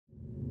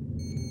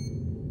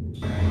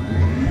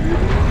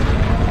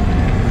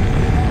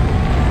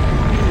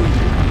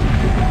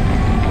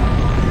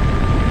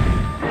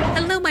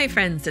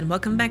friends, and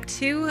welcome back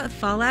to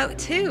Fallout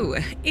 2.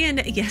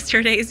 In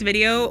yesterday's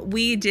video,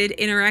 we did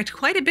interact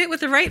quite a bit with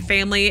the Wright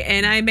family,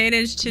 and I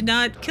managed to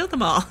not kill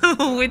them all,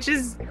 which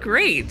is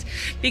great,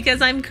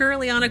 because I'm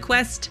currently on a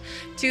quest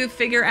to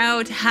figure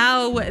out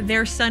how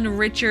their son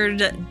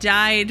Richard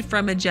died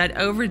from a jet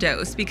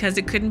overdose, because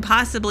it couldn't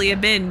possibly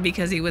have been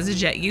because he was a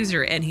jet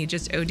user and he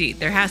just OD'd.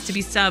 There has to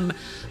be some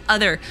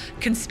other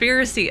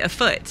conspiracy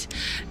afoot.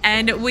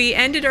 And we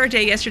ended our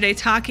day yesterday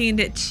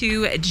talking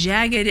to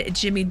Jagged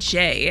Jimmy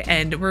J,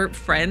 and we're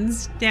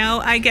friends now,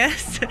 I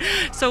guess.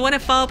 So I want to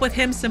follow up with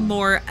him some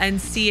more and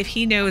see if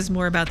he knows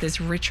more about this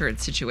Richard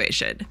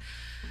situation.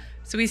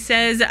 So he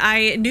says,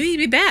 I knew you'd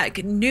be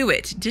back. Knew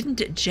it.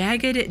 Didn't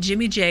Jagged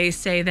Jimmy J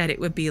say that it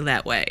would be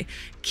that way?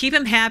 Keep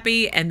him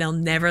happy and they'll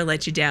never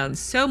let you down.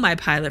 So my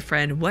pilot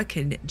friend, what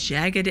can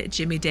Jagged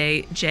Jimmy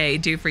J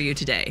do for you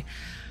today?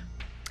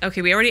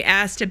 Okay, we already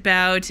asked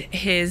about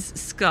his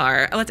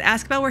scar. Let's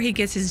ask about where he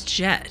gets his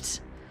jet.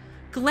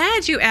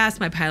 Glad you asked,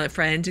 my pilot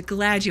friend.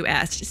 Glad you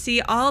asked. See,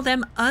 all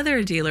them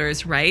other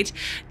dealers, right?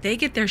 They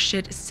get their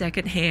shit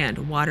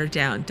secondhand, watered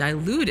down,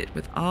 diluted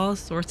with all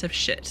sorts of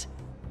shit.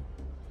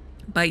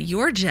 But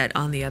your jet,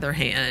 on the other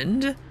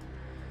hand,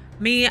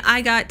 me,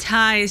 I got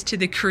ties to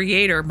the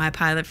creator, my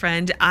pilot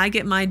friend. I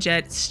get my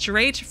jet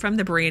straight from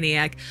the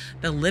Brainiac,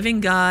 the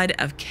living god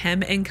of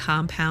chem and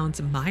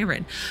compounds,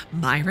 Myron.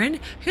 Myron?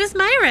 Who's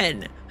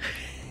Myron?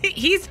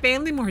 He's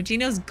Family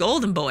Mordino's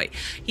golden boy.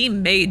 He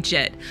made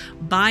jet.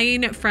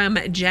 Buying from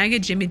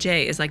Jagged Jimmy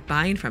J is like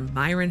buying from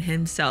Myron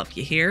himself,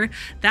 you hear?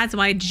 That's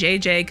why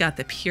JJ got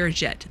the pure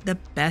jet, the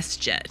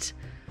best jet.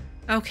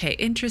 Okay,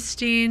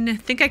 interesting.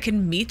 Think I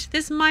can meet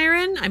this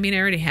Myron? I mean, I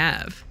already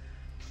have.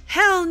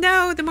 Hell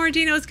no, the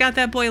Mordinos got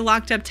that boy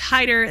locked up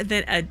tighter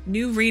than a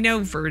new Reno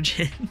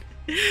virgin.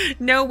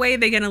 No way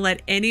they gonna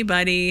let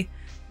anybody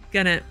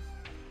gonna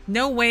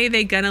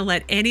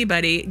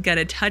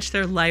touch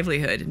their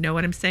livelihood. Know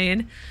what I'm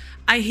saying?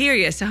 I hear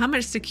you. So how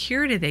much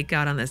security they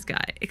got on this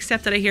guy?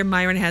 Except that I hear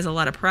Myron has a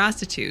lot of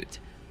prostitute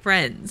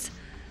friends.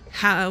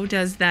 How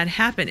does that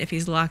happen if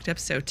he's locked up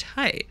so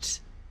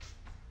tight?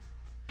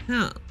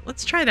 Huh,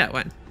 let's try that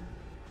one.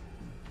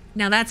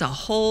 Now that's a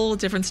whole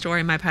different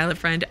story, my pilot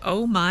friend.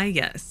 Oh my,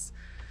 yes.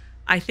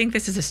 I think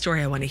this is a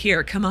story I want to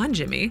hear. Come on,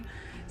 Jimmy.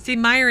 See,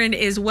 Myron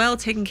is well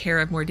taken care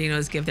of.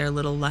 Mordinos give their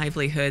little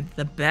livelihood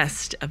the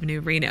best of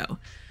New Reno.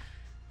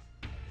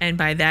 And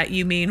by that,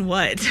 you mean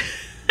what?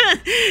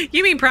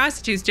 You mean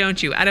prostitutes,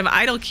 don't you? Out of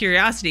idle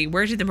curiosity,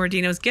 where did the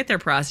Mordinos get their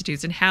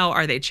prostitutes and how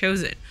are they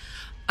chosen?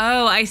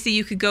 Oh, I see.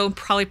 You could go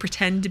probably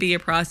pretend to be a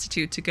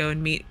prostitute to go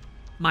and meet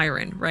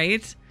Myron,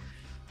 right?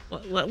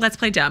 Well, let's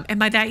play dumb. And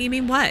by that, you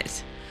mean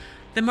what?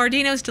 The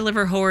Mordinos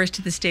deliver whores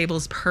to the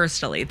stables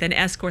personally, then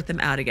escort them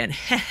out again.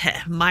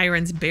 Heh.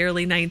 Myron's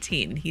barely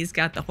 19. He's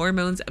got the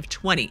hormones of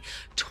 20.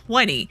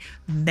 20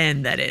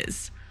 men, that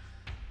is.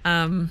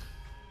 And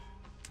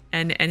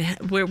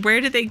where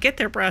do they get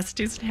their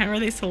prostitutes and how are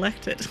they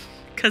selected?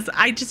 Because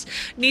I just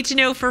need to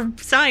know for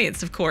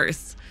science, of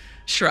course.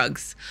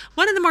 Shrugs.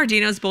 One of the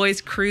Mordinos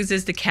boys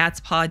cruises the cat's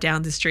paw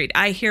down the street.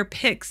 I hear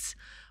picks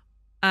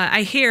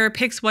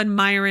one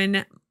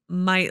Myron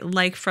might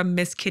like from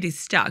Miss Kitty's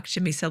stock.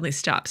 Jimmy suddenly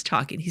stops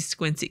talking. He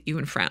squints at you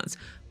and frowns.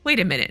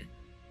 Wait a minute.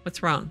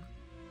 What's wrong?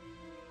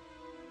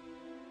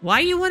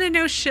 Why you want to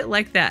know shit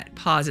like that?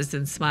 Pauses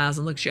and smiles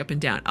and looks you up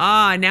and down.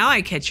 Ah, now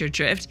I catch your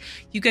drift.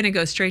 You gonna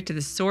go straight to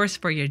the source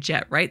for your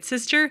jet, right,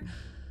 sister?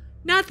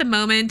 Not the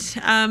moment.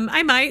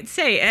 I might.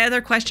 Say,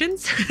 other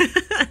questions?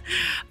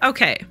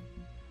 Okay.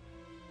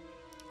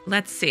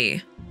 Let's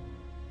see.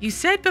 You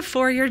said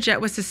before your jet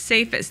was the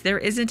safest. There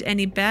isn't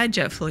any bad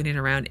jet floating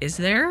around, is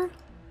there?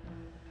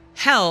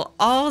 Hell,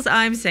 all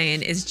I'm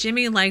saying is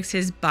Jimmy likes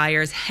his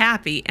buyers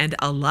happy and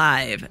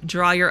alive.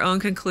 Draw your own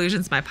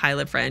conclusions, my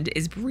pilot friend.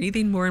 Is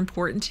breathing more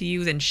important to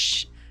you than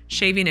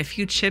shaving a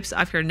few chips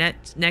off your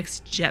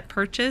next jet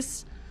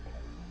purchase?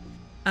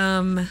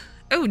 Oh,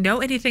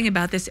 know anything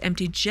about this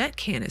empty jet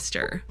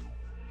canister?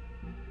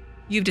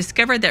 You've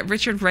discovered that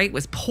Richard Wright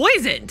was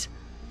poisoned.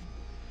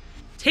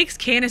 Takes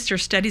canister,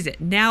 studies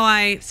it. Now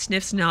I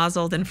sniffs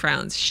nozzle, then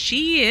frowns.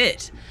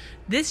 Shit.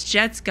 This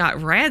jet's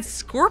got rad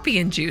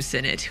scorpion juice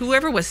in it.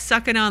 Whoever was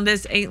sucking on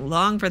this ain't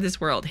long for this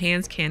world.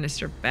 Hands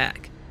canister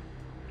back.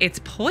 It's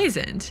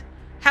poisoned.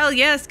 Hell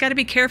yes, gotta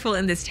be careful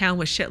in this town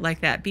with shit like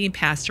that being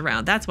passed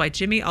around. That's why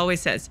Jimmy always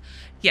says,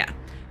 yeah,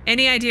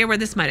 any idea where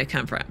this might have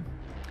come from?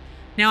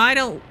 Now I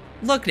don't,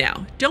 look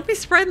now, don't be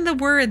spreading the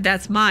word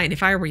that's mine.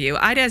 If I were you,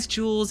 I'd ask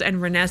Jules and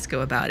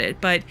Renesco about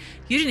it, but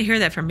you didn't hear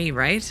that from me,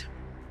 right?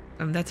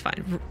 That's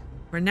fine.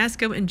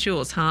 Renesco and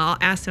Jules, huh? I'll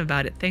ask them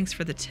about it. Thanks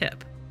for the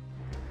tip.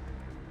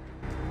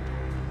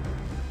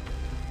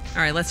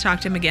 All right, let's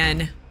talk to him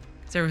again.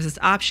 There was this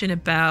option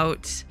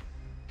about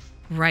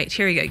Wright.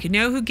 Here you go. You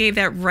know who gave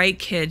that Wright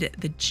kid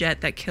the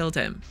jet that killed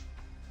him?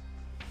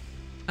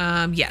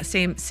 Yeah,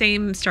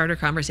 same starter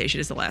conversation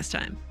as the last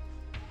time.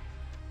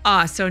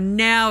 Ah, so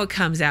now it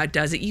comes out,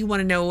 does it? You want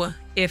to know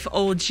if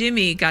old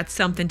Jimmy got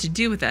something to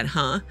do with that,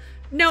 huh?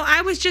 No,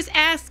 I was just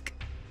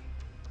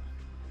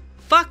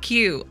fuck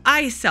you.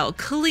 I sell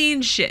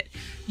clean shit.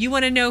 You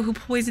want to know who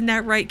poisoned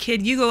that Wright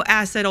kid? You go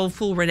ask that old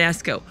fool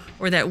Renesco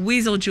or that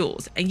weasel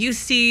Jules, and you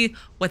see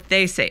what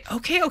they say.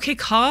 Okay,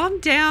 calm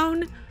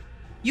down.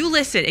 You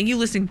listen, and you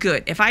listen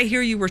good. If I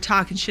hear you were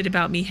talking shit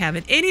about me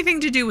having anything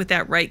to do with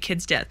that Wright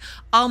kid's death,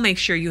 I'll make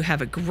sure you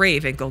have a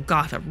grave in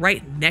Golgotha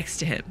right next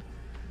to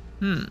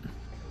him.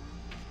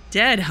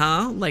 Dead,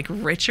 huh? Like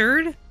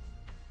Richard?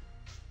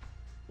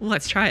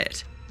 Let's try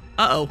it.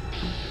 Uh-oh.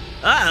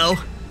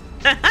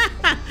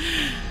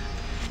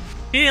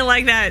 He didn't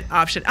like that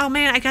option. Oh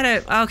man,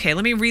 okay,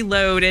 let me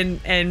reload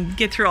and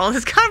get through all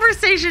this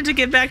conversation to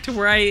get back to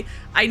where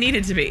I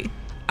needed to be.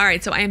 All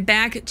right, so I am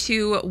back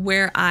to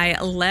where I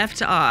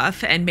left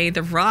off and made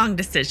the wrong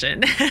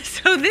decision.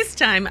 So this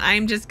time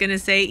I'm just gonna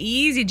say,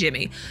 easy,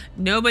 Jimmy.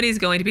 Nobody's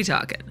going to be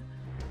talking.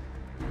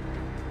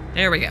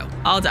 There we go,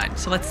 all done.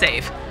 So let's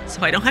save,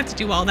 so I don't have to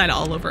do all that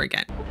all over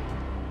again.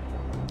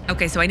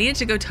 Okay, so I needed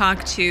to go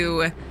talk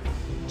to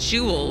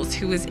Jules,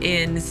 who was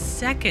in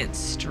 2nd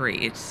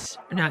Street,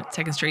 not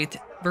 2nd Street,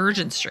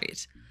 Virgin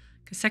Street.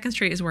 Because 2nd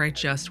Street is where I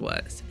just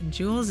was. And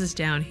Jules is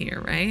down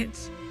here, right?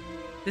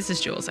 This is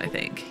Jules, I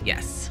think.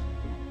 Yes.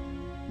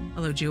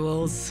 Hello,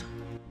 Jules.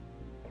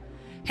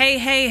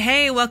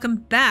 Hey, welcome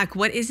back.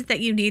 What is it that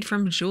you need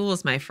from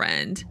Jules, my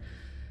friend?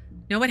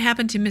 Know what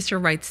happened to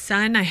Mr. Wright's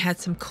son? I had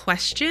some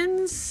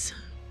questions.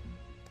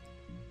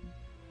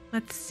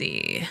 Let's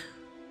see.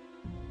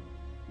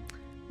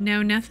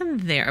 No, nothing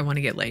there. I want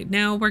to get laid.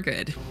 No, we're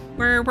good.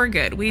 We're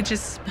good. We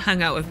just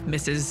hung out with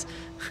Mrs.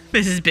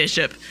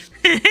 Bishop.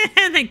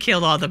 And they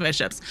killed all the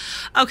bishops.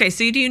 Okay,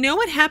 so do you know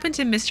what happened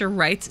to Mr.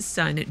 Wright's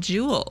son,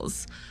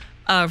 Jules?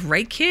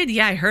 Wright kid?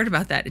 Yeah, I heard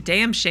about that.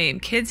 Damn shame.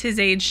 Kids his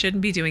age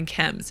shouldn't be doing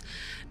chems.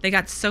 They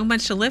got so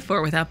much to live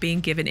for without being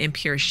given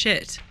impure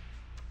shit.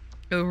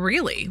 Oh,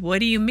 really?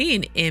 What do you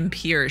mean,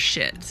 impure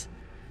shit?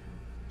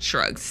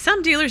 Shrugs.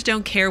 Some dealers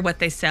don't care what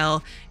they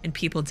sell and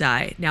people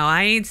die. Now,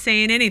 I ain't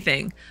saying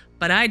anything,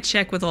 but I'd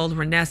check with old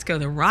Renesco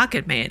the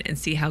Rocketman and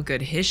see how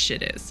good his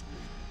shit is.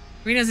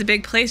 Reno's a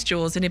big place,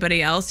 Jules.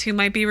 Anybody else who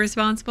might be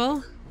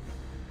responsible?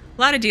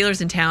 A lot of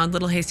dealers in town,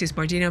 little Jesus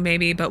Mordino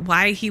maybe, but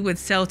why he would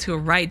sell to a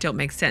Wright don't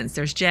make sense.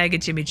 There's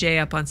Jagged Jimmy J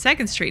up on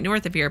 2nd Street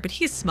north of here, but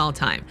he's small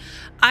time.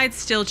 I'd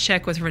still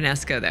check with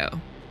Renesco though.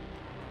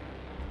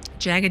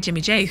 Jagged Jimmy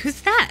J,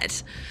 who's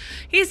that?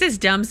 He's this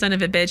dumb son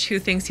of a bitch who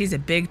thinks he's a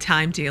big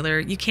time dealer.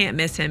 You can't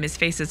miss him. His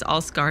face is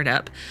all scarred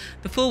up.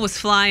 The fool was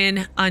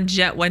flying on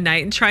jet one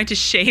night and tried to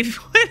shave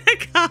with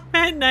a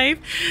combat knife.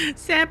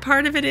 Sad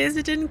part of it is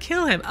it didn't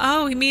kill him.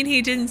 Oh, you mean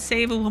he didn't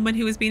save a woman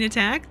who was being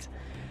attacked?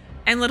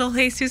 And little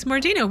Jesus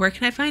Mordino, where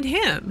can I find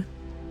him?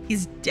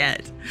 He's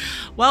dead.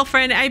 Well,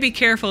 friend, I'd be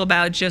careful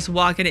about just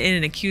walking in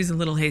and accusing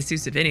little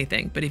Jesus of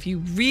anything. But if you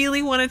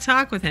really want to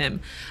talk with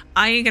him,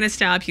 I ain't going to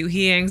stop you.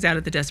 He hangs out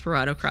at the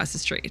Desperado across the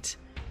street.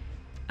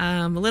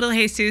 Little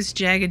Jesus,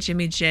 Jagged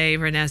Jimmy J,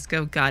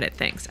 Renesco, got it,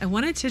 thanks. I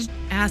wanted to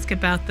ask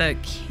about the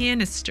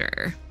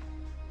canister.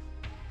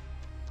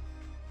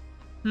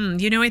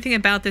 You know anything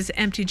about this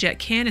empty jet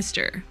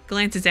canister?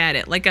 Glances at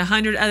it, like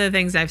 100 other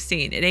things I've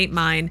seen. It ain't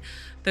mine,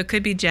 though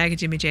could be Jagged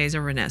Jimmy J's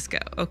or Renesco.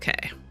 Okay.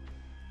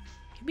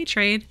 Can we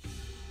trade?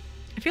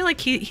 I feel like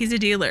he's a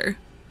dealer.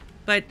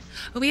 But,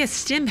 oh, he has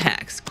stim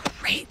packs.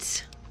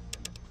 Great.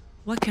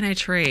 What can I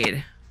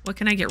trade? What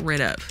can I get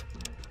rid of?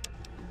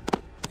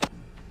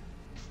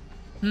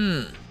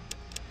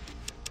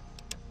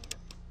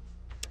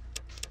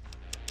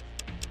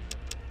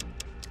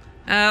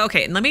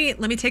 Okay, let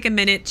me take a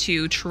minute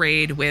to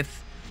trade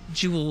with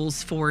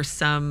Jules for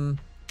some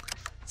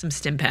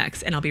stim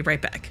packs, and I'll be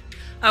right back.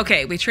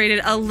 Okay, we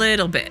traded a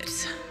little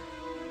bit,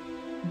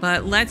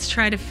 but let's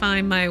try to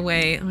find my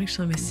way. Oh,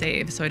 actually, let me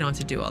save so I don't have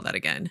to do all that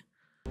again.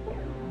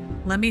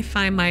 Let me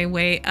find my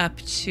way up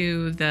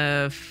to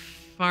the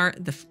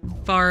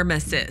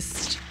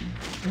pharmacist,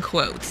 in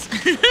quotes.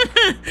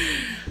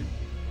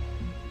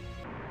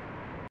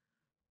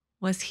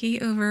 Was he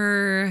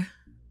over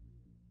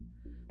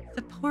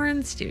the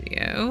porn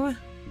studio?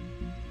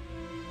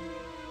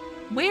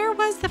 Where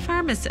was the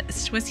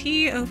pharmacist? Was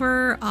he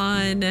over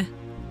on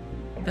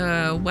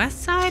the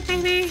west side,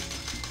 maybe?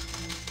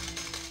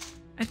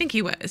 I think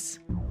he was.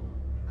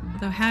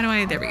 Although, how do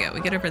I... There we go.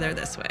 We get over there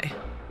this way.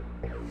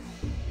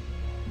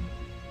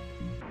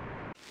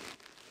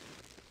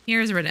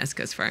 Here's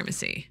Renesco's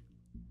pharmacy.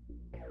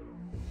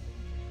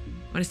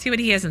 I want to see what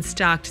he has in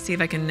stock to see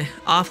if I can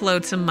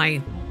offload some of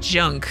my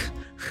junk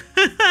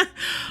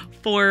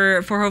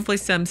for hopefully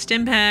some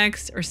stim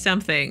packs or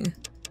something.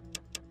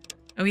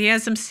 Oh, he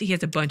has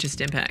a bunch of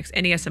stim packs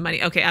and he has some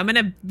money. Okay, I'm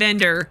gonna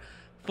vendor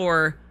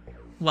for,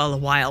 well, a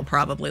while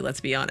probably,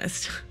 let's be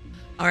honest.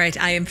 All right,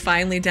 I am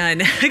finally done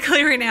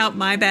clearing out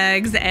my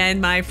bags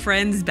and my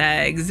friends'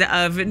 bags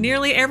of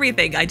nearly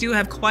everything. I do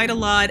have quite a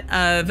lot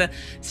of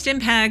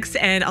stim packs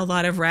and a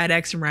lot of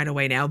Rad-X and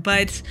Rad-Away now,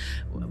 but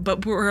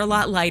we're a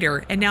lot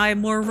lighter, and now I have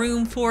more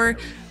room for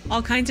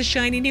all kinds of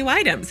shiny new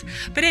items.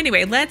 But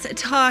anyway, let's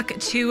talk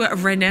to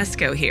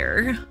Renesco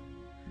here.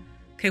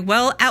 Okay,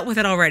 well, out with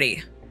it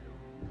already.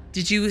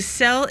 Did you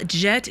sell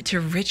Jet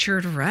to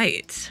Richard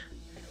Wright?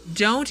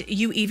 Don't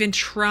you even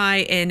try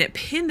and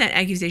pin that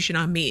accusation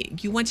on me.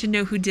 You want to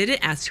know who did it?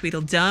 Ask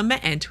Tweedledum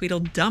and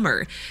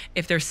Tweedledummer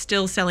if they're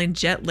still selling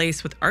jet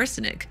lace with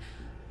arsenic.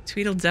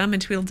 Tweedledum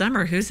and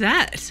Tweedledummer, who's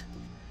that?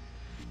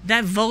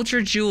 That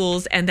vulture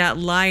Jules and that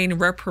lying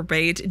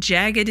reprobate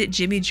Jagged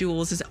Jimmy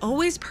Jules is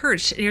always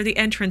perched near the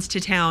entrance to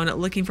town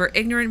looking for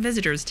ignorant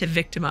visitors to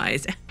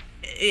victimize.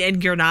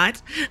 And you're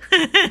not.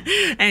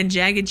 And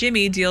Jagged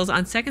Jimmy deals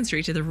on 2nd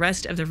Street to the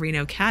rest of the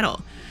Reno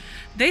cattle.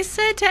 They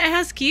said to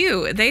ask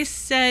you. They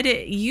said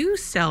you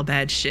sell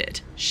bad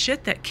shit.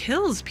 Shit that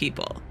kills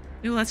people.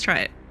 Ooh, let's try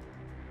it.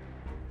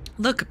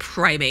 Look,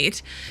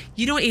 primate,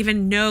 you don't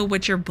even know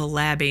what you're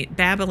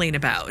babbling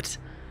about.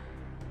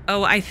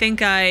 Oh, I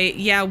think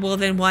yeah, well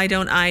then why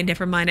don't I?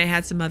 Never mind, I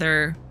had some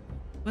other...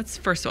 What's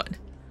the first one?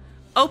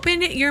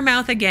 Open your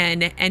mouth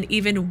again and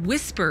even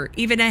whisper,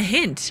 even a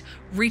hint,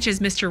 reaches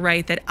Mr.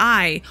 Wright that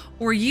I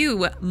or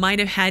you might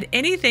have had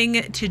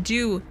anything to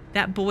do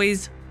that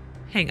boy's...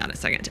 Hang on a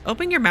second.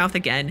 Open your mouth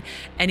again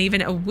and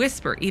even a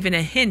whisper, even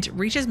a hint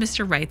reaches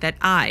Mr. Wright that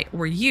I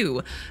or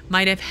you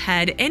might have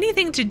had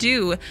anything to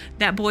do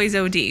that boy's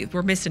OD.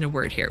 We're missing a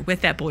word here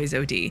with that boy's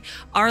OD.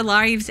 Our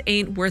lives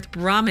ain't worth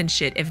Brahmin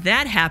shit if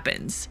that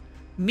happens.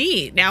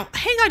 Me. Now,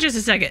 hang on just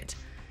a second.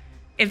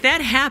 If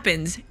that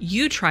happens,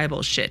 you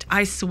tribal shit,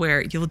 I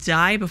swear you'll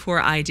die before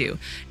I do.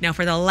 Now,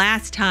 for the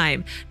last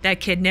time,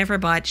 that kid never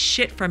bought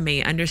shit from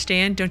me,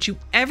 understand? Don't you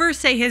ever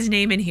say his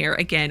name in here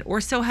again,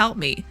 or so help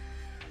me.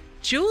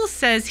 Jules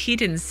says he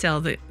didn't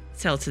sell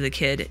to the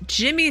kid.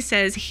 Jimmy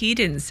says he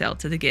didn't sell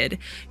to the kid.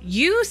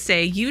 You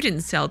say you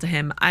didn't sell to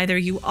him. Either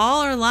you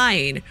all are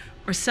lying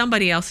or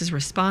somebody else is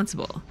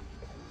responsible.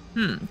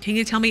 Can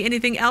you tell me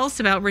anything else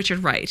about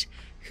Richard Wright?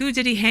 Who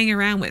did he hang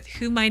around with?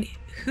 Who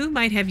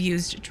might have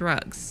used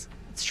drugs?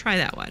 Let's try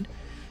that one.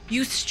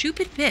 You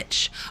stupid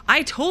bitch.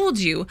 I told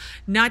you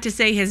not to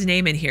say his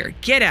name in here.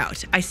 Get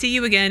out. I see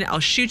you again. I'll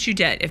shoot you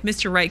dead. If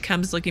Mr. Wright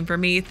comes looking for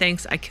me,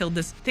 thinks I killed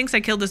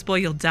this boy,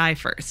 you'll die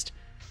first.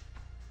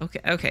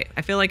 Okay.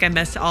 I feel like I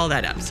messed all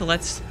that up. So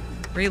let's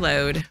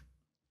reload.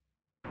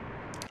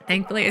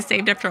 Thankfully, I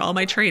saved after all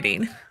my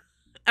trading.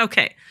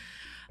 Okay.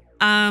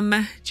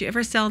 Did you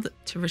ever sell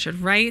to Richard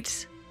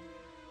Wright?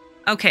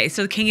 Okay,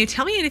 so can you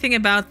tell me anything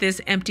about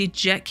this empty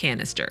jet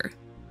canister?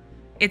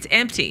 It's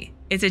empty.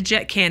 It's a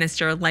jet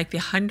canister like the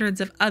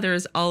hundreds of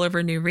others all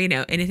over New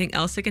Reno. Anything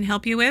else I can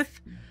help you with?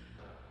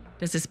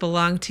 Does this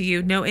belong to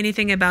you? Know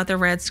anything about the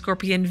red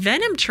scorpion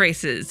venom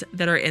traces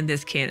that are in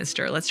this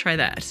canister? Let's try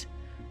that.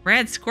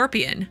 Red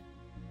scorpion?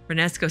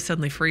 Renesco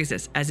suddenly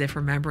freezes as if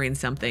remembering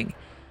something.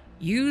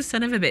 You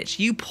son of a bitch.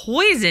 You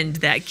poisoned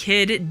that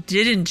kid,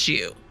 didn't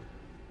you?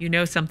 You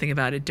know something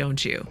about it,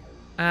 don't you?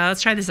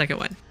 Let's try the second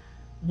one.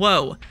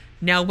 Whoa.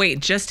 Now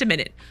wait just a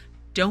minute.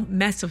 Don't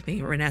mess with me,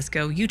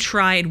 Renesco. You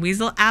try and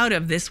weasel out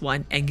of this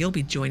one, and you'll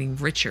be joining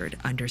Richard,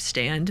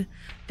 understand?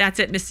 That's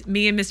it.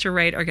 Me and Mr.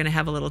 Wright are going to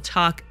have a little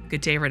talk. Good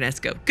day,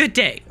 Renesco. Good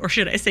day. Or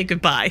should I say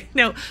goodbye?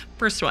 No,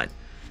 first one.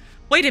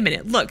 Wait a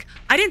minute. Look,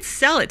 I didn't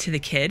sell it to the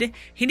kid.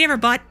 He never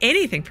bought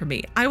anything from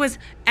me. I was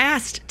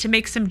asked to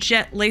make some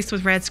jet laced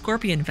with red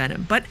scorpion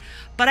venom, but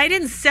I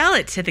didn't sell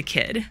it to the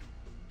kid.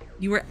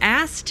 You were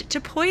asked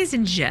to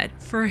poison Jet.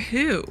 For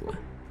who?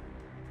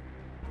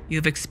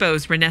 You've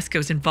exposed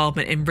Renesco's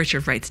involvement in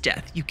Richard Wright's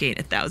death. You gain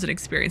 1,000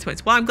 experience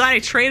points. Well, I'm glad I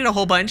traded a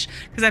whole bunch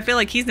because I feel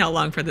like he's not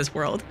long for this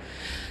world.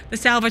 The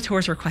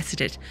Salvatores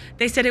requested it.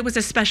 They said it was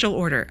a special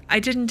order.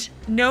 I didn't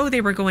know they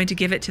were going to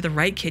give it to the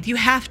right kid. You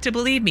have to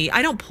believe me.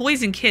 I don't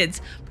poison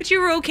kids, but you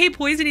were okay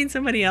poisoning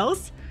somebody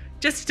else?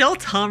 Just still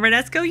Tom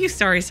Renesco, you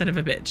sorry son of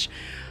a bitch.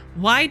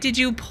 Why did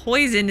you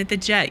poison the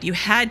jet? You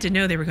had to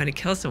know they were going to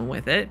kill someone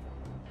with it.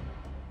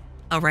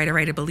 All right,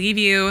 I believe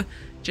you.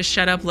 Just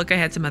shut up. Look, I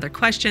had some other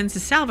questions. The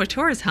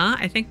Salvatores, huh?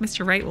 I think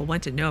Mr. Wright will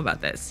want to know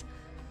about this.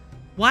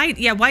 Why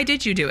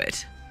did you do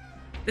it?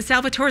 The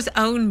Salvatores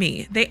own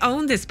me. They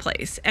own this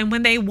place. And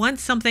when they want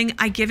something,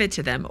 I give it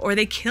to them. Or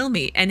they kill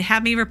me and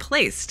have me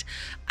replaced.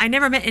 I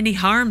never meant any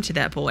harm to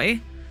that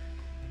boy.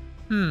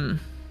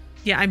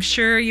 Yeah, I'm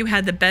sure you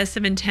had the best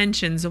of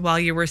intentions while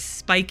you were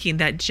spiking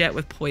that jet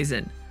with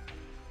poison.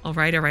 All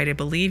right, I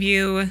believe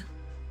you.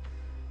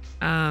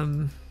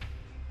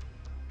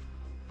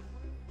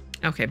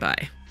 Okay,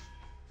 bye.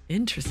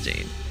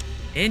 Interesting.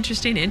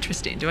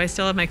 Do I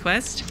still have my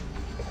quest?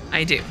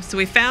 I do. So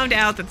we found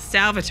out that the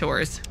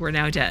Salvatores were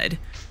now dead.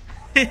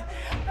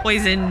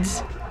 Poisoned.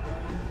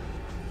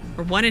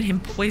 Or wanted him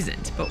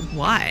poisoned, but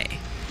why?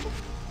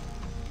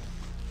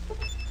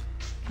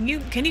 Can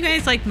you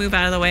guys like move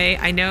out of the way?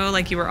 I know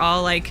like you were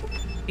all like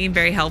being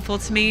very helpful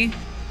to me.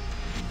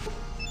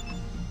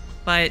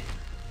 But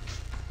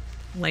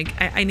like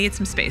I need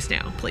some space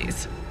now,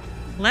 please.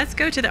 Let's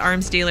go to the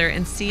arms dealer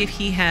and see if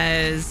he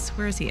has...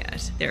 Where is he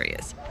at? There he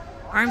is.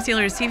 Arms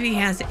dealer, see if he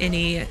has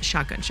any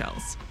shotgun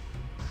shells.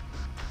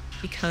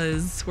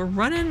 Because I'm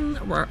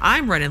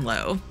running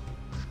low.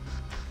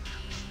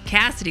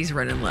 Cassidy's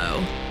running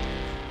low.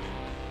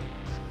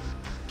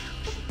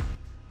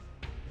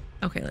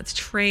 Okay, let's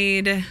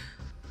trade.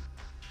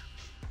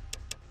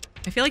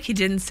 I feel like he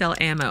didn't sell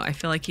ammo. I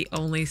feel like he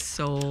only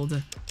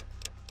sold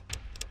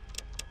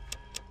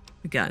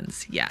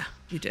guns. Yeah,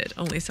 you did.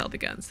 Only sell the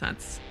guns.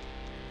 That's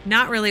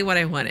not really what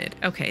I wanted.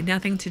 Okay,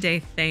 nothing today,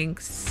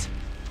 thanks.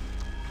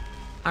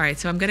 All right,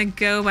 so I'm going to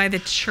go by the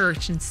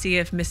church and see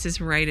if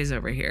Mrs. Wright is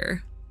over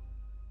here.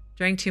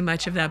 Drank too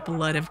much of that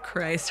blood of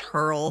Christ.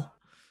 Hurl.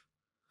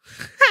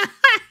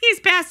 He's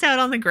passed out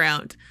on the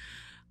ground.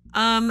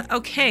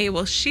 Okay,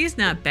 well, she's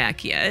not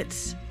back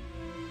yet.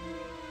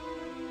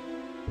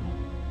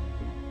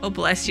 Oh,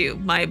 bless you.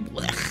 My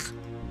blech.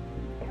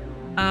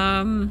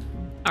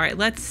 All right,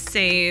 let's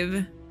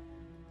save.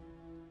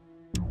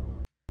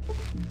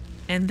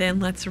 And then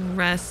let's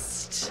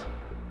rest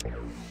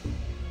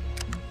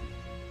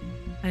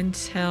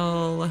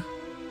until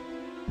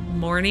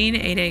morning,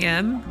 8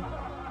 a.m.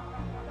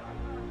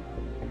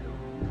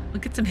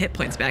 We'll get some hit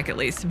points back at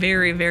least.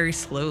 Very, very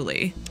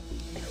slowly.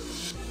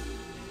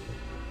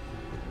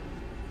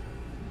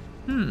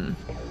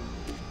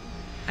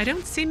 I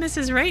don't see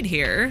Mrs. Wright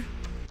here.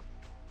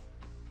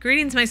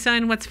 Greetings, my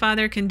son. What's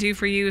father can do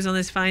for you on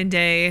this fine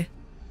day?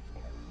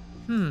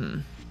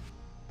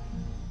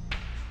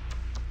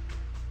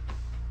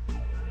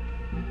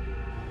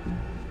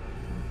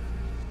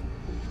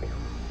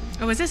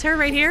 Oh, is this her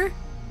right here?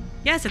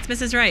 Yes, it's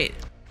Mrs. Wright.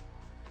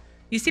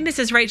 You see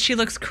Mrs. Wright, she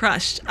looks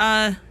crushed.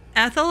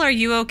 Ethyl, are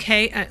you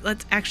okay?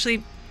 Let's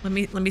actually, let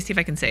me see if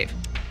I can save.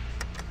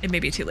 It may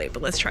be too late,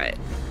 but let's try it.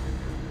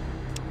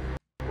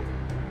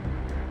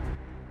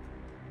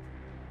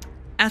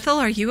 Ethyl,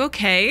 are you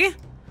okay?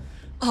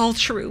 All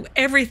true.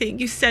 Everything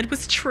you said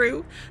was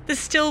true. The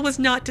still was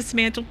not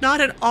dismantled,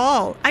 not at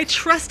all. I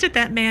trusted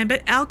that man,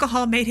 but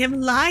alcohol made him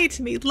lie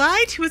to me,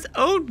 lie to his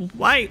own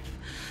wife.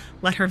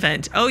 Let her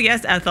vent. Oh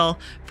yes, Ethyl.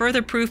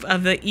 Further proof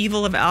of the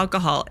evil of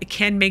alcohol. It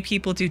can make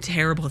people do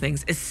terrible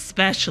things,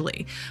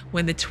 especially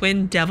when the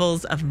twin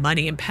devils of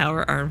money and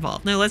power are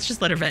involved. No, let's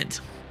just let her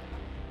vent.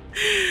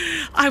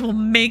 I will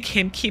make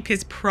him keep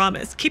his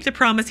promise. Keep the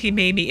promise he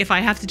made me if I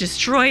have to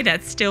destroy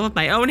that still with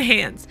my own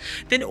hands.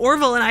 Then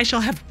Orville and I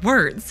shall have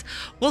words.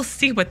 We'll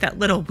see what that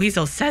little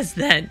weasel says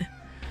then.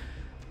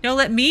 No,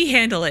 let me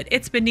handle it.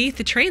 It's beneath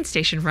the train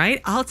station, right?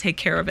 I'll take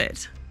care of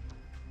it.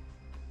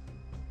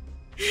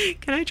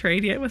 Can I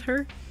trade yet with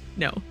her?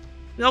 No.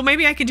 Oh,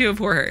 maybe I can do it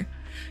for her.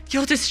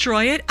 You'll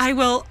destroy it? I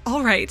will.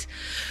 All right.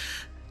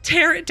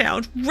 Tear it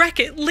down. Wreck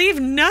it. Leave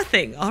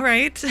nothing. All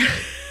right.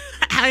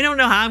 I don't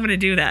know how I'm going to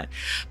do that.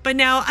 But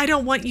now I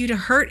don't want you to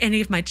hurt any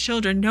of my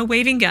children. No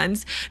waving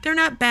guns. They're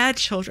not bad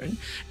children.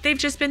 They've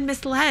just been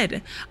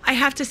misled. I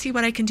have to see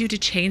what I can do to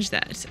change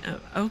that.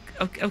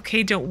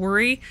 Okay, don't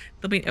worry.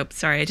 There'll be, oh,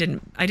 sorry, I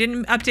didn't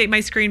update my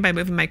screen by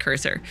moving my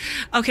cursor.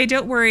 Okay,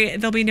 don't worry.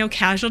 There'll be no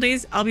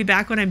casualties. I'll be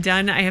back when I'm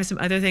done. I have some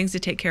other things to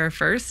take care of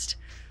first.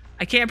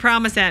 I can't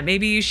promise that.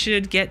 Maybe you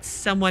should get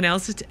someone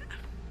else to,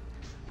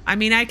 I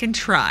mean, I can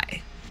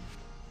try.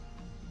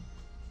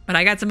 But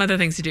I got some other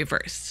things to do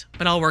first,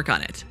 but I'll work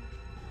on it.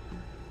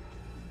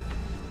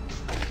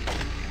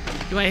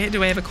 Do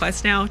I have a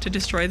quest now to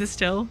destroy the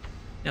still?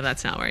 No,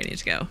 that's not where I need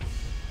to go.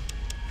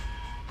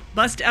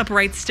 Bust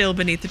upright still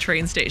beneath the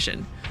train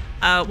station.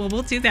 Well,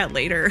 we'll do that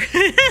later.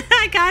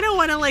 I kind of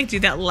want to like do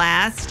that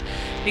last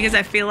because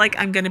I feel like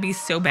I'm going to be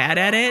so bad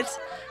at it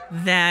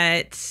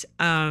that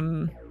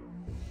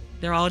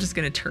they're all just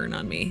going to turn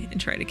on me and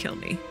try to kill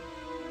me.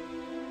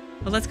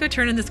 Well, let's go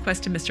turn in this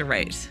quest to Mr.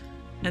 Wright.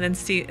 And then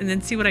see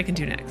what I can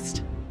do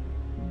next.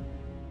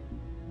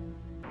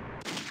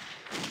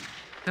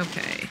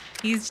 Okay.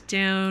 He's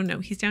down. No,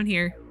 he's down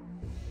here.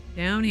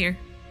 Down here.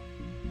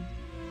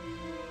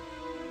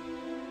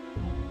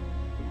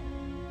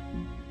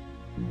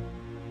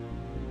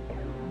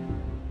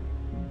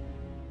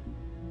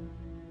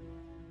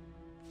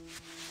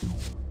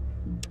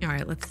 All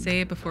right, let's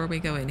save before we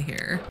go in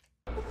here.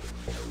 Can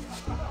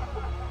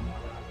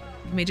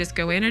we just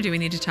go in or do we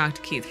need to talk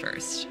to Keith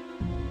first?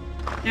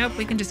 Nope,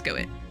 we can just go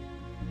in.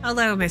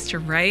 Hello,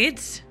 Mr.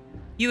 Wright.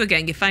 You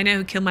again. You find out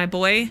who killed my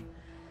boy?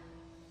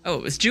 Oh,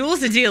 it was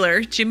Jules the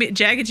dealer,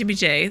 Jagged Jimmy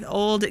J, the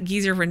old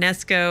geezer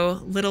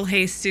Renesco, little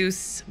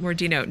Jesus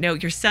Mordino. No,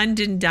 your son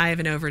didn't die of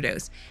an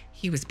overdose.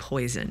 He was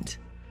poisoned.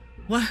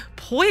 What?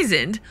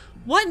 Poisoned?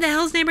 What in the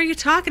hell's name are you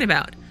talking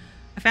about?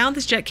 I found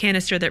this jet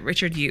canister that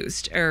Richard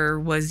used, or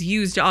was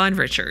used on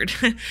Richard.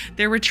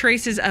 There were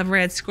traces of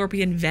red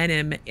scorpion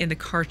venom in the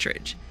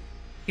cartridge.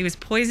 He was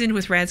poisoned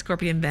with red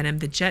scorpion venom.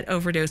 The jet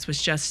overdose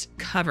was just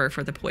cover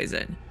for the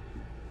poison.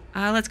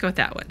 Let's go with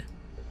that one.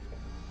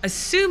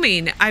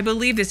 Assuming I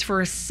believe this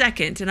for a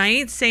second, and I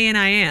ain't saying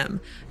I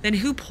am, then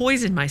who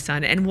poisoned my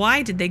son, and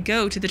why did they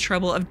go to the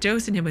trouble of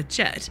dosing him with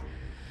jet?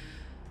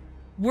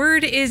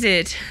 Word is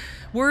it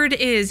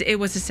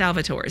was the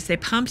Salvatore's. They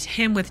pumped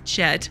him with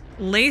jet,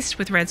 laced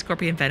with red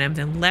scorpion venom,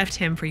 then left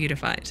him for you to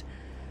fight.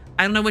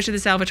 I don't know which of the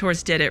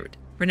Salvatores did it.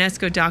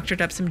 Renesco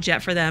doctored up some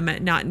jet for them,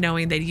 not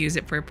knowing they'd use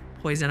it for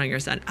poison on your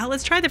son.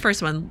 Let's try the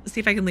first one. Let's see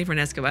if I can leave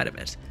Renesco out of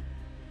it.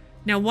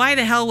 Now, why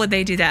the hell would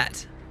they do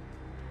that?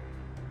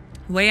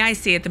 Way I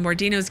see it, the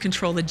Mordinos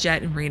control the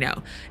jet in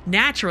Reno.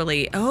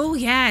 Naturally, oh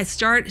yeah,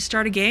 start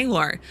a gang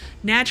war.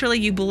 Naturally,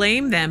 you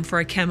blame them for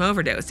a chem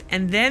overdose,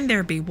 and then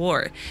there'd be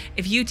war.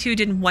 If you two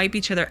didn't wipe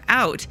each other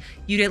out,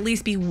 you'd at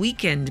least be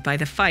weakened by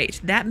the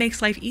fight. That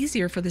makes life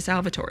easier for the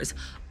Salvatores.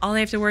 All I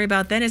have to worry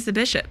about then is the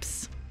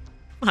bishops.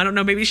 I don't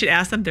know, maybe you should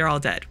ask them. They're all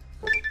dead.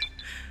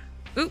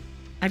 Ooh,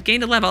 I've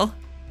gained a level.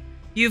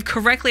 You've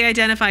correctly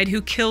identified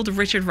who killed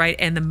Richard Wright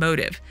and the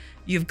motive.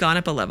 You've gone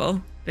up a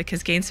level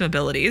because gained some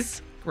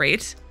abilities.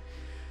 Great.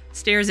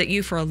 Stares at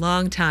you for a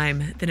long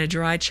time, then a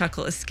dry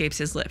chuckle escapes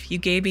his lip. You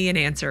gave me an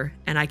answer,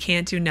 and I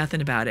can't do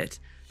nothing about it.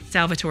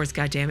 Salvatore's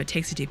goddammit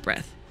takes a deep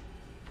breath.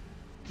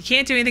 You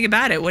can't do anything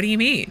about it. What do you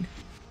mean?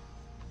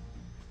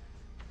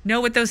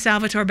 Know what those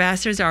Salvatore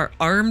bastards are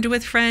armed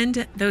with,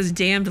 friend? Those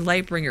damned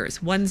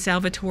Lightbringers. One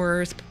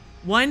Salvatore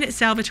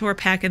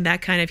packing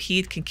that kind of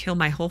heat can kill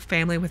my whole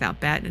family without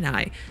batting an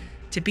eye.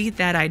 To beat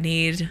that, I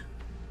need...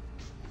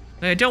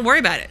 Don't worry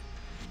about it.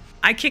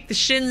 I kicked the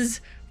shins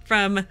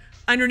from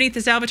underneath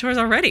the Salvatores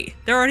already.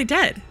 They're already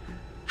dead.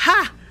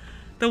 Ha!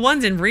 The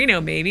ones in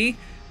Reno, maybe.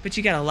 But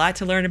you got a lot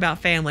to learn about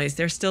families.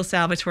 There's still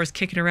Salvatores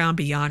kicking around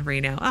beyond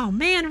Reno. Oh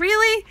man,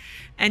 really?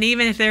 And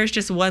even if there's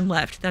just one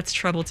left, that's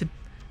trouble. To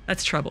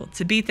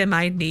beat them,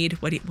 I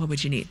need... What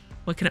would you need?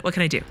 What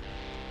can I do?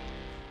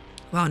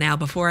 Well, now,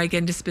 before I get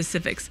into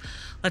specifics,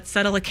 let's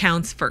settle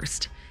accounts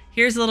first.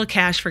 Here's a little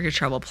cash for your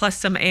trouble, plus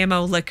some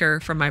ammo,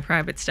 liquor from my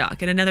private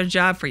stock, and another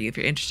job for you if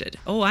you're interested.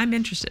 Oh, I'm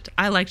interested.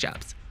 I like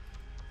jobs.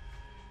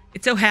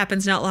 It so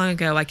happens not long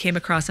ago I came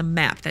across a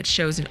map that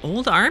shows an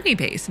old army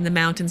base in the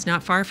mountains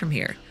not far from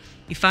here.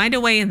 You find a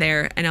way in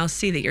there and I'll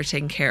see that you're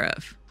taken care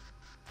of.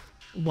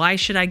 Why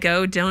should I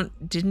go?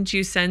 Didn't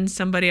you send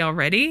somebody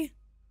already?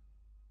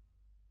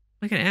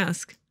 I can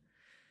ask.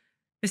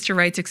 Mr.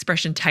 Wright's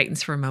expression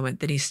tightens for a moment,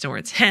 then he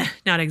snorts. Heh,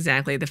 not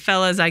exactly. The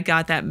fellas I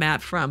got that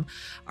map from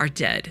are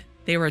dead.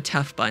 They were a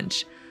tough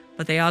bunch,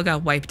 but they all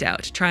got wiped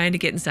out trying to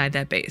get inside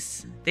that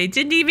base. They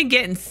didn't even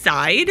get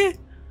inside?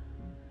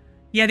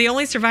 Yeah, the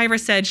only survivor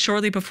said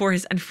shortly before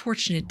his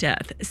unfortunate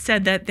death,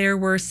 said that there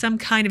were some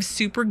kind of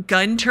super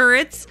gun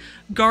turrets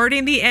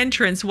guarding the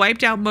entrance,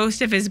 wiped out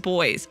most of his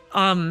boys.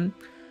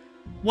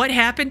 What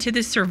happened to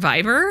the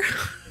survivor?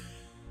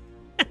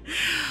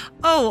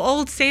 Oh,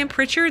 old Sam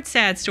Pritchard,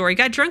 sad story.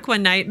 Got drunk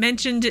one night,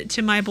 mentioned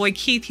to my boy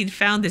Keith he'd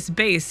found this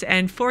base,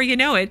 and before you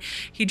know it,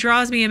 he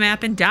draws me a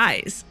map and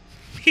dies.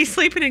 He's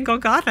sleeping in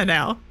Golgotha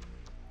now.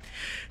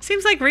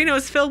 Seems like Reno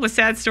is filled with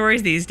sad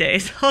stories these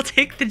days. I'll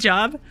take the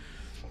job.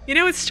 You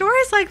know, it's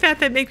stories like that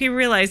that make me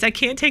realize I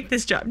can't take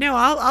this job. No,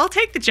 I'll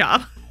take the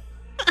job.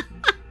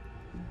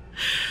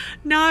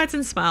 Nods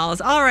and smiles.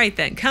 All right,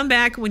 then. Come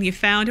back when you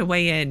found a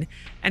way in,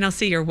 and I'll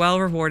see you're well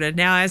rewarded.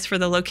 Now, as for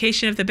the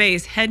location of the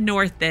base, head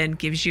north then.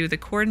 Gives you the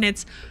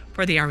coordinates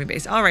for the army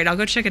base. All right, I'll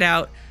go check it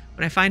out.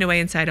 When I find a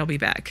way inside, I'll be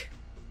back.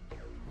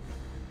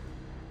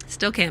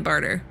 Still can't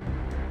barter.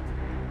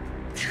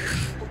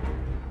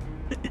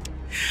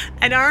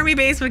 An army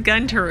base with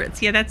gun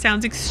turrets. Yeah, that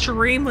sounds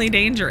extremely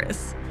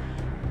dangerous.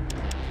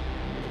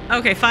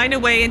 Okay, find a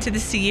way into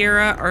the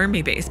Sierra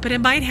army base, but it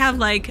might have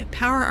like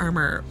power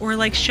armor or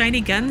like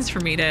shiny guns for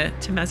me to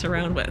mess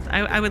around with.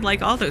 I would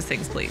like all those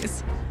things,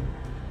 please.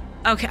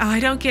 Okay, oh,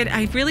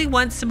 I really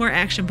want some more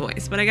action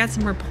boys, but I got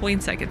some more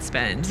points I could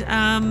spend.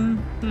 I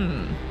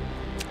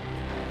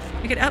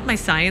could up my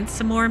science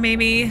some more,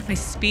 maybe. My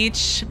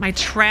speech, my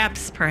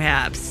traps,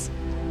 perhaps.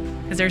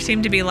 Because there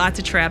seem to be lots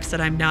of traps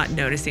that I'm not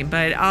noticing,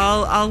 but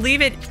I'll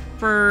leave it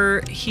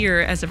for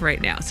here as of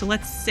right now. So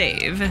let's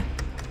save.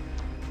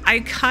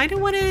 I kind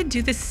of want to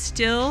do this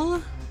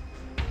still,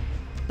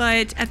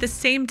 but at the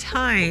same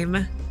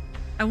time,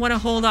 I want to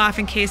hold off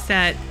in case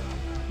that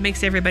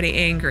makes everybody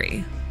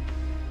angry.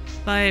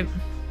 But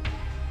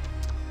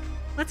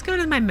let's go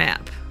to my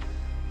map.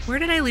 Where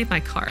did I leave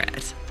my car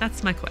at?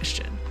 That's my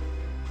question.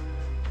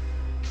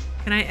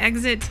 Can I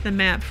exit the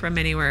map from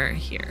anywhere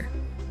here?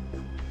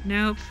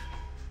 Nope.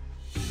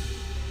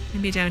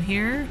 Maybe down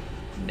here?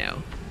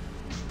 No.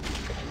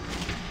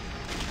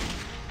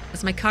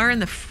 Was my car in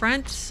the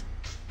front?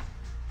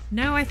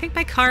 No, I think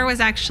my car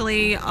was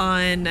actually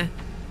on...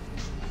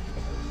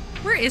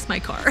 Where is my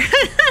car?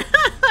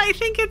 I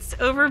think it's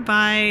over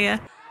by...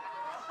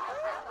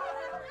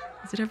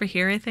 Is it over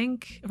here, I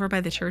think? Over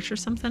by the church or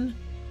something?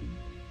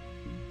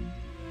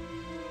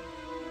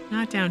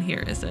 Not down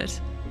here, is it?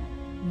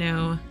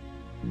 No.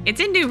 It's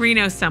in New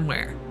Reno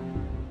somewhere.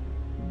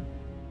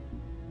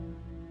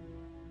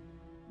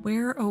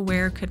 Where, oh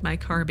where could my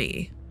car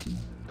be?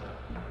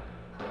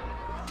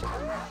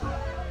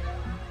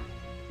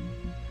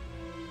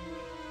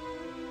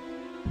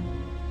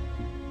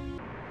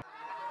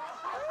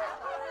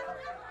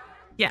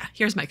 Yeah,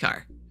 here's my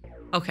car.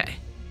 Okay.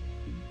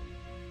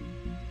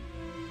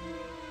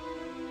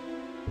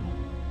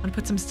 I'm gonna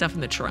put some stuff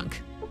in the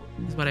trunk,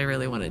 is what I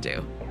really want to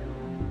do.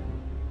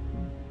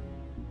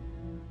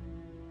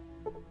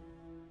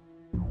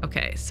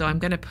 Okay, so I'm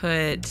gonna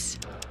put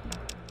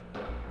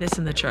this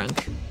in the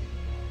trunk.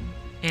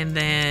 And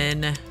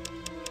then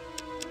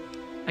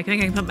I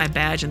think I can put my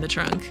badge in the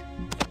trunk.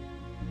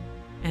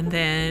 And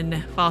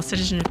then false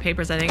citizenship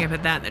papers, I think I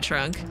put that in the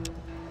trunk.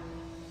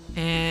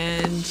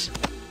 And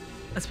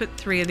let's put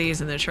 3 of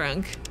these in the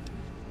trunk.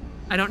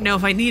 I don't know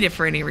if I need it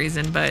for any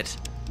reason, but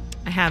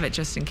I have it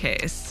just in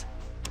case.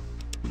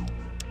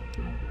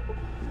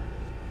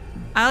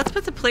 Let's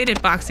put the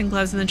plated boxing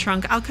gloves in the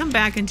trunk. I'll come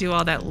back and do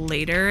all that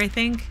later, I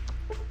think.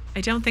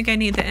 I don't think I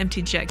need the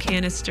empty jet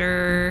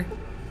canister.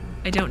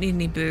 I don't need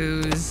any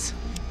booze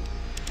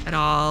at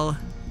all.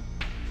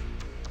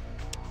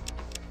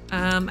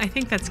 I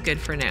think that's good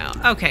for now.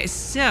 Okay,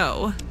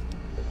 so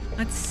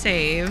let's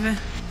save.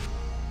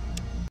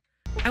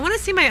 I want to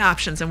see my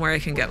options and where I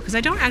can go, because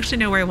I don't actually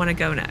know where I want to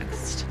go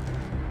next.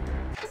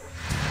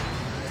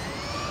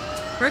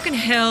 Broken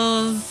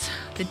Hills,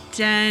 the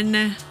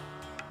Den.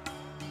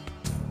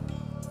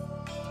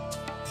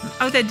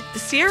 Oh, the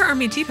Sierra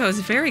Army Depot is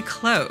very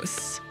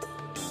close.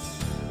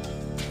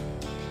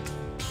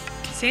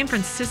 San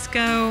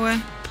Francisco.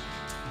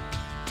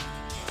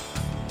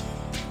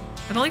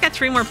 I've only got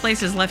 3 more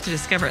places left to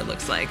discover, it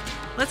looks like.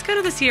 Let's go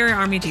to the Sierra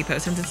Army Depot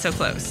since it's so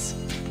close.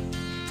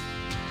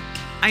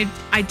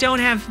 I don't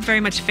have very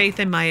much faith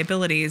in my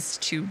abilities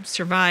to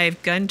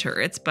survive gun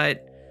turrets,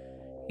 but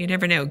you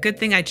never know. Good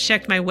thing I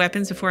checked my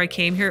weapons before I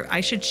came here.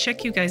 I should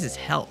check you guys'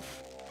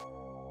 health.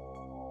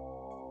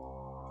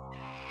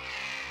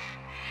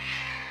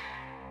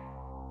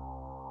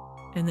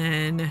 And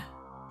then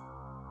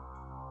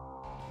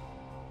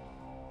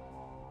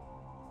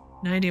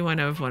 91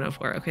 of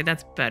 104. Okay,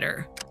 that's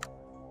better.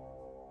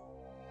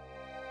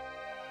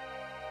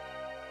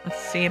 Let's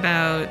see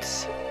about...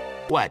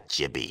 What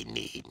you be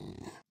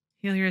needing?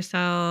 Heal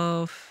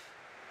yourself.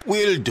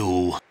 Will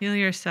do. Heal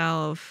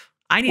yourself.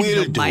 I need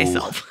to heal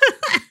myself.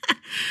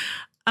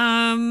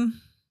 I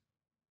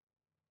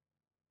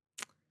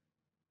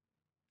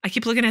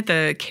keep looking at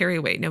the carry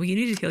weight. No, you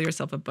need to heal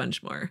yourself a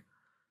bunch more.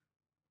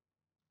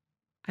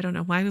 I don't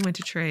know why we went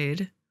to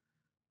trade.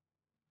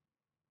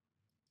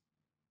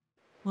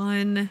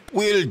 1.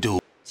 Will do.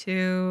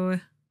 2.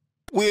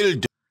 Will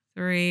do.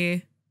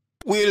 3.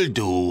 Will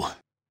do.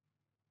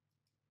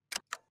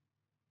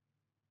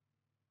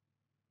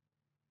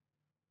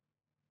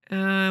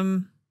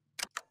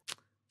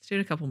 Let's do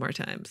it a couple more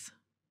times.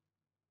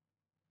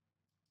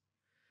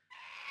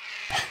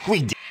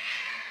 We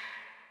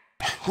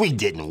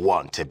didn't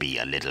want to be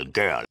a little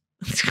girl.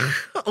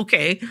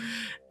 Okay.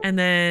 And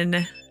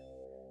then,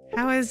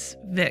 how is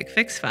Vic?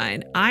 Vic's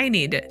fine. I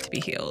need it to be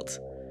healed.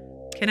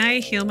 Can I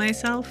heal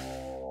myself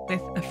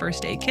with a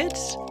first aid kit?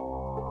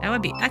 That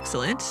would be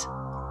excellent.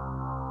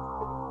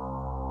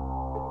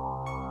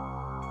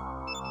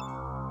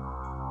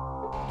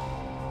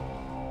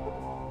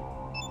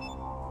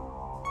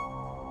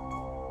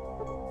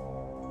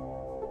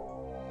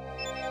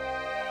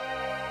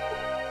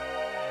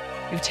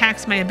 You've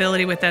taxed my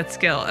ability with that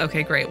skill.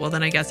 Okay, great. Well,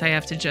 then I guess I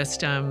have to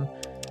just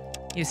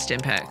use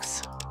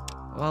Stimpaks.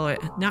 Well,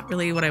 not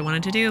really what I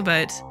wanted to do,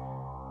 but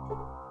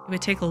it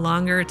would take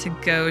longer to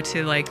go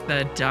to, like,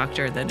 the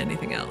doctor than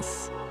anything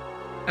else.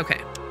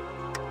 Okay.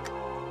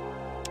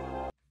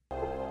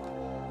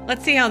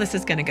 Let's see how this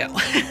is gonna go.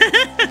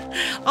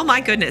 Oh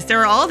my goodness, there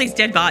are all these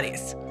dead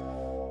bodies.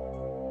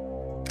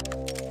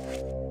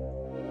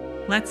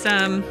 Let's,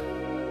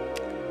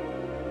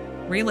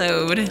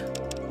 reload.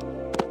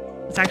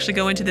 Let's actually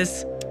go into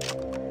this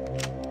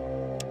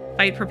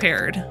fight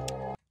prepared.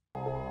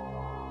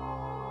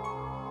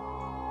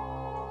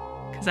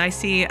 Because I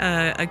see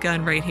a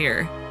gun right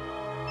here.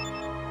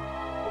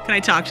 Can I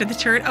talk to the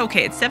turret?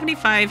 Okay, it's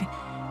 75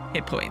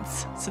 hit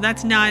points. So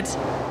that's not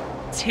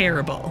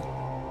terrible.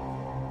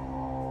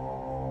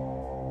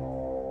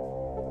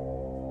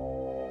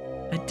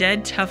 A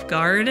dead tough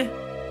guard.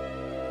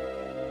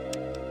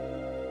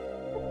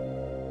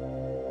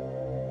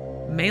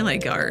 Melee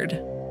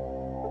guard.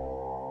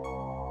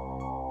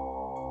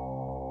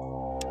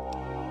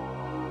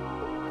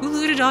 Who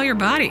looted all your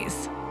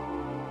bodies?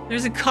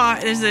 There's a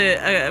car. There's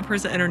a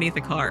person underneath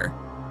the car.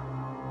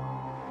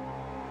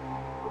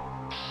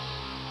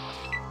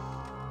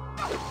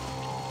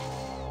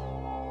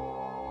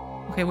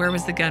 Okay, where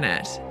was the gun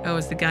at? Oh,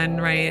 is the gun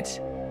right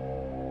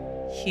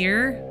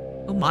here?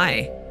 Oh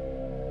my.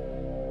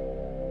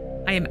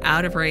 I am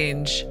out of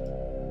range.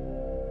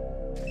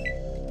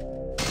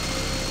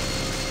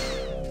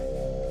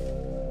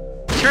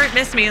 Turret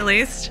missed me at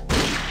least.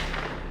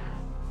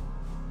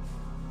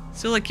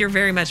 Sulik, you're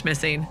very much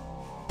missing.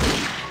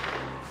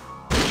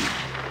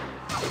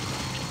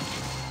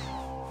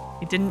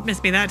 He didn't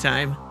miss me that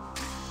time.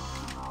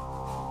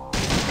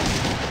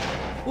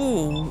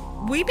 Ooh,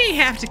 we may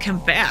have to come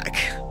back,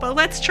 but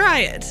let's try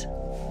it.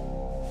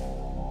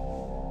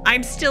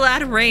 I'm still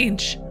out of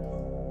range.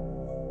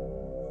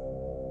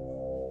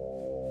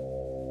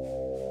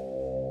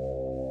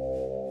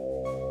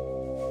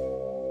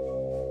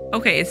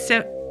 Okay, it's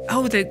so...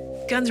 Oh, the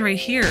gun's right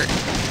here.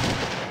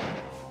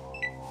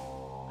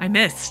 I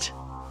missed.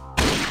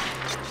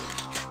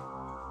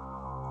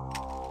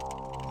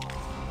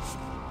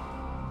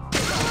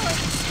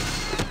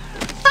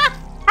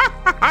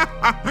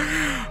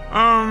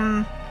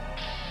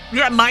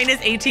 You're at minus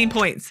 18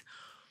 points.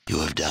 You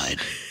have died.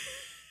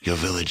 Your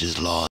village is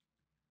lost.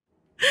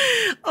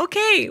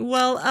 Okay,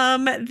 well,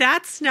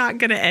 that's not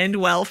gonna end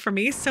well for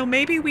me. So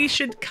maybe we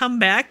should come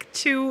back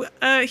to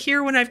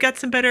here when I've got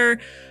some better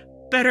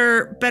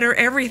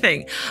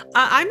everything.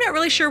 I'm not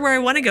really sure where I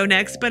want to go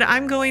next, but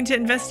I'm going to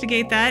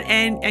investigate that,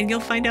 and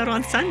you'll find out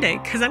on Sunday,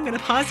 because I'm going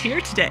to pause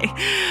here today.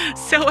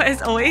 So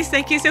as always,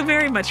 thank you so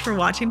very much for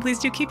watching. Please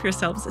do keep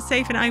yourselves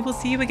safe, and I will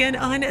see you again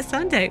on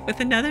Sunday with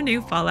another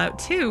new Fallout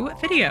 2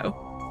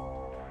 video.